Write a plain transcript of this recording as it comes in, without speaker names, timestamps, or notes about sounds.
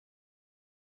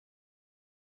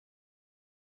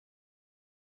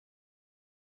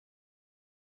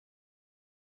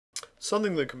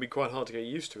Something that can be quite hard to get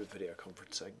used to with video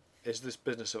conferencing is this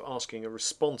business of asking a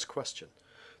response question.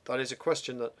 That is a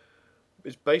question that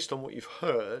is based on what you've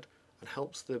heard and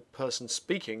helps the person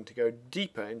speaking to go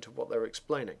deeper into what they're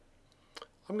explaining.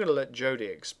 I'm going to let Jody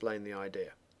explain the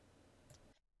idea.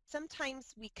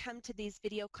 Sometimes we come to these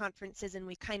video conferences and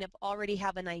we kind of already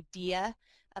have an idea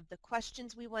of the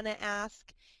questions we want to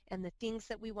ask and the things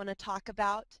that we want to talk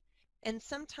about. And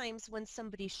sometimes when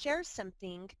somebody shares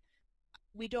something,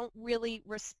 we don't really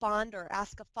respond or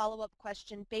ask a follow-up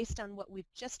question based on what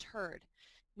we've just heard.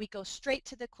 We go straight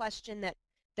to the question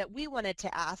that we wanted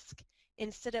to ask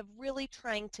instead of really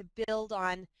trying to build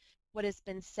on what has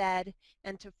been said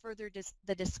and to further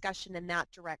the discussion in that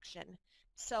direction.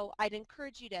 So I'd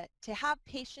encourage you to have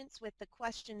patience with the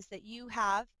questions that you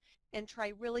have and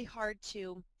try really hard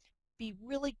to be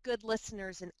really good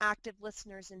listeners and active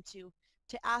listeners and to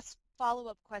ask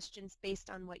follow-up questions based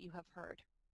on what you have heard.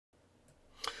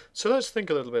 So let's think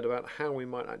a little bit about how we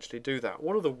might actually do that.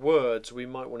 What are the words we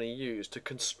might want to use to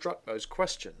construct those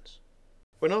questions?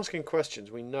 When asking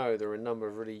questions, we know there are a number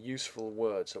of really useful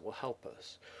words that will help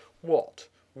us. What,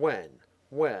 when,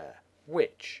 where,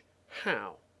 which,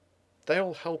 how. They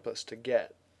all help us to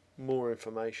get more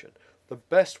information. The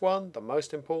best one, the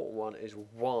most important one, is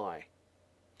why.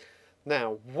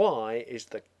 Now, why is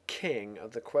the king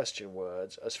of the question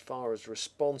words as far as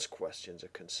response questions are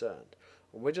concerned.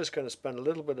 And we're just going to spend a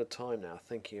little bit of time now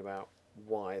thinking about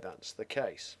why that's the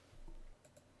case.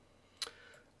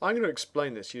 I'm going to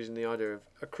explain this using the idea of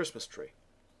a Christmas tree,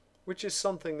 which is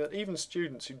something that even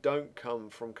students who don't come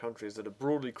from countries that are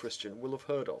broadly Christian will have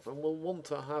heard of and will want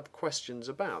to have questions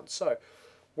about. So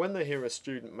when they hear a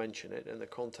student mention it in the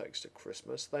context of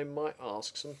Christmas, they might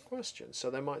ask some questions. So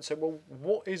they might say, well,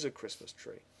 what is a Christmas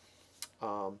tree?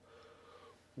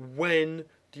 When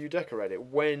do you decorate it?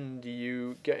 When do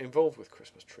you get involved with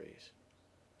Christmas trees?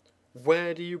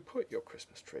 Where do you put your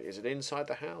Christmas tree? Is it inside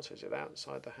the house? Is it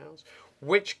outside the house?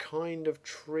 Which kind of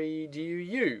tree do you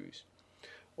use?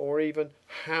 Or even,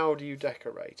 how do you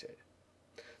decorate it?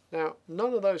 Now,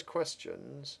 none of those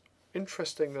questions,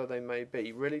 interesting though they may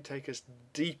be, really take us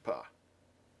deeper.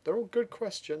 They're all good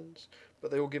questions,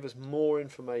 but they will give us more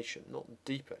information, not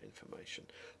deeper information.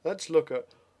 Let's look at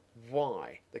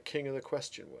why, the king of the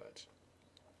question words.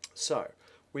 So,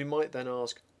 we might then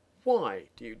ask, why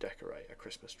do you decorate a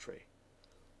Christmas tree?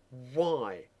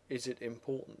 Why is it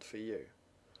important for you?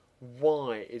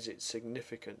 Why is it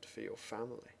significant for your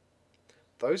family?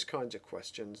 Those kinds of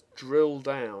questions drill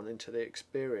down into the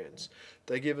experience.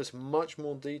 They give us much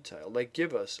more detail. They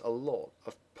give us a lot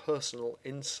of personal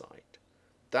insight.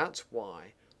 That's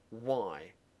why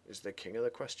is the king of the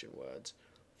question words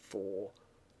for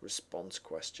response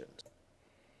questions.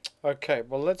 Okay,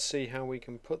 well, let's see how we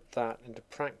can put that into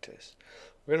practice.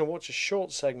 We're going to watch a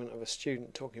short segment of a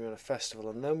student talking about a festival,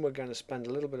 and then we're going to spend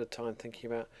a little bit of time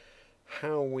thinking about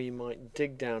how we might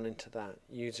dig down into that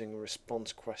using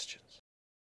response questions.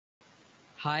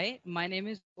 Hi, my name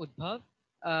is Udbhav.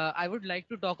 I would like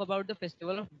to talk about the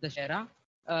festival of Dashera.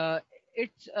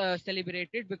 It's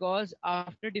celebrated because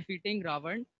after defeating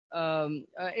Ravan,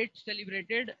 it's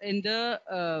celebrated in the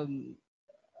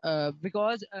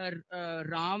because God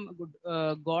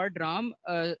Ram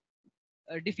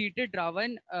defeated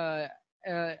Ravan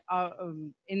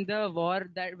in the war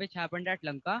that which happened at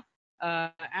Lanka.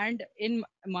 And in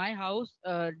my house,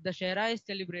 Dashera is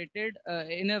celebrated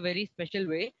in a very special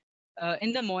way.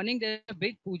 In the morning, there's a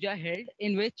big puja held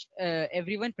in which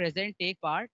everyone present take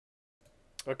part.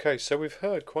 Okay, so we've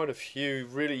heard quite a few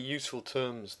really useful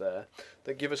terms there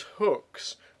that give us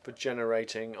hooks for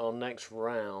generating our next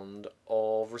round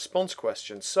of response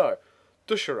questions. So,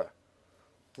 Dushara,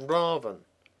 Ravan,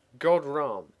 God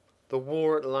Ram, the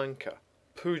war at Lanka,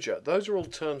 puja, those are all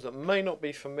terms that may not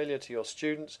be familiar to your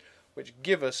students, which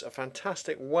give us a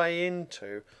fantastic way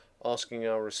into asking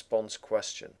our response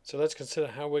question. So let's consider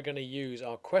how we're going to use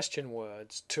our question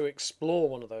words to explore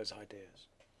one of those ideas.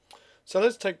 So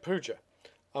let's take puja.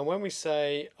 And when we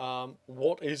say,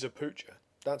 what is a puja?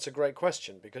 That's a great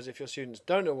question, because if your students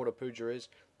don't know what a puja is,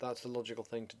 that's the logical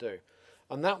thing to do.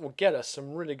 And that will get us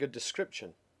some really good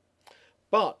description.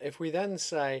 But if we then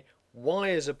say, why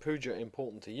is a puja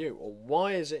important to you? Or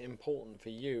why is it important for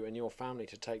you and your family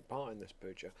to take part in this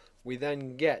puja? We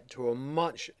then get to a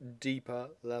much deeper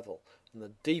level. And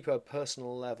the deeper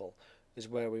personal level is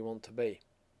where we want to be.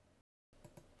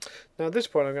 Now at this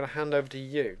point I'm going to hand over to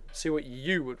you, see what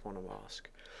you would want to ask.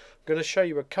 I'm going to show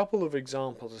you a couple of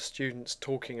examples of students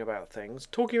talking about things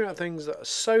that are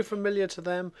so familiar to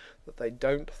them that they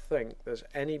don't think there's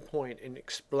any point in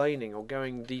explaining or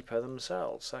going deeper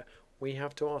themselves. So we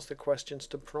have to ask the questions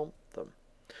to prompt them.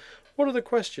 What are the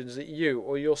questions that you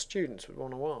or your students would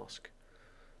want to ask?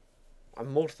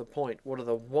 And more to the point, what are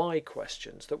the why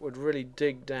questions that would really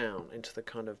dig down into the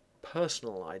kind of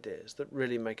personal ideas that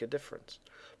really make a difference?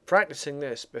 Practicing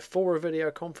this before a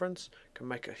video conference can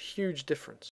make a huge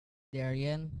difference.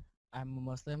 Darian, I'm a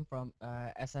Muslim from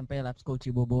SMP Lab School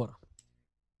Cibubur.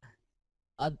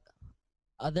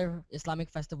 Other Islamic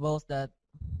festivals that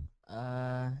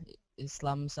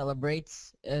Islam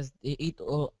celebrates is the Eid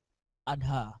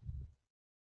al-Adha.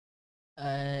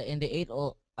 In the Eid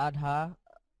al-Adha,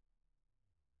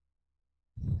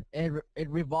 it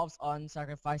revolves on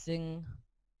sacrificing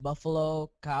buffalo,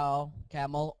 cow,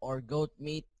 camel, or goat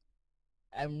meat,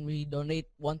 and we donate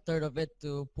 1/3 of it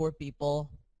to poor people,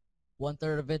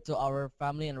 1/3 of it to our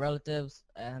family and relatives,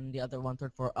 and the other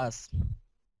 1/3 for us.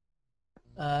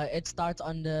 It starts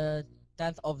on the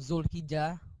 10th of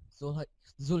Zulhijjah,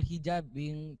 Zulhijjah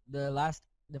being the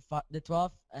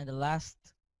 12th and the last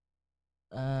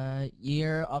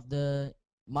year of the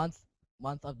month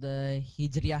of the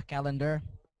Hijriah calendar,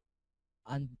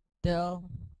 until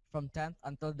from 10th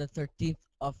until the 13th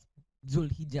of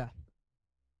Zulhijjah.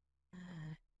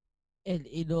 In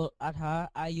Eid al-Adha,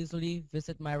 I usually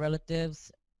visit my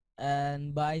relatives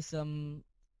and buy some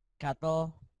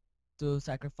cattle to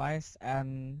sacrifice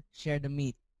and share the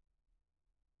meat.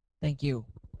 Thank you.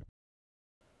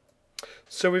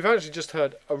 So we've actually just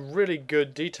heard a really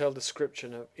good detailed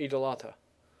description of Eid al-Adha.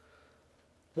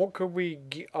 What could we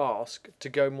ask to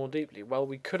go more deeply? Well,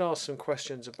 we could ask some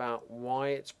questions about why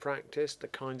it's practiced, the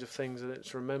kinds of things that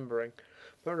it's remembering.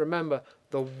 But remember,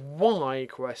 the why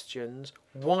questions,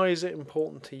 why is it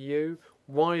important to you?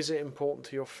 Why is it important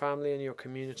to your family and your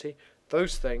community?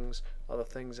 Those things are the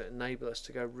things that enable us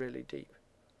to go really deep.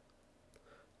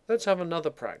 Let's have another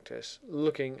practice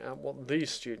looking at what these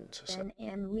students are saying.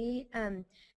 And we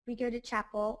go to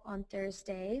chapel on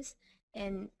Thursdays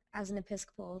and as an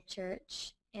Episcopal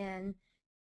church, and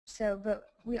so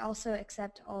but we also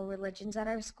accept all religions at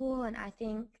our school, and I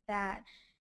think that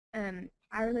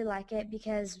I really like it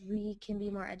because we can be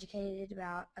more educated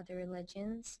about other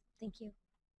religions. Thank you.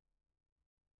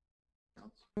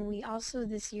 We also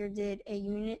this year did a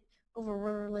unit over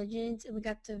world religions, and we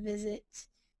got to visit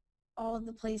all of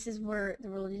the places where the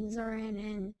religions are in,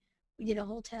 and we did a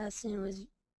whole test, and it was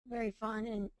very fun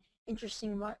and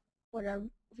interesting what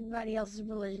everybody else's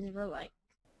religions were like.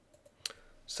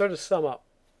 So to sum up,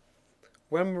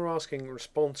 when we're asking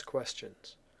response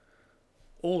questions,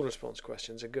 all response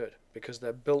questions are good because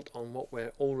they're built on what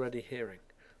we're already hearing.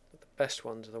 But the best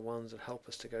ones are the ones that help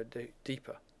us to go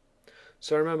deeper.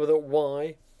 So remember that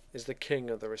why is the king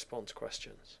of the response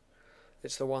questions.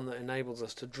 It's the one that enables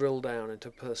us to drill down into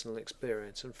personal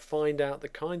experience and find out the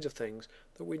kinds of things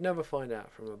that we'd never find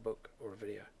out from a book or a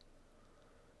video.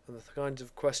 And the kinds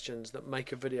of questions that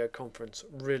make a video conference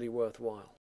really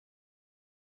worthwhile.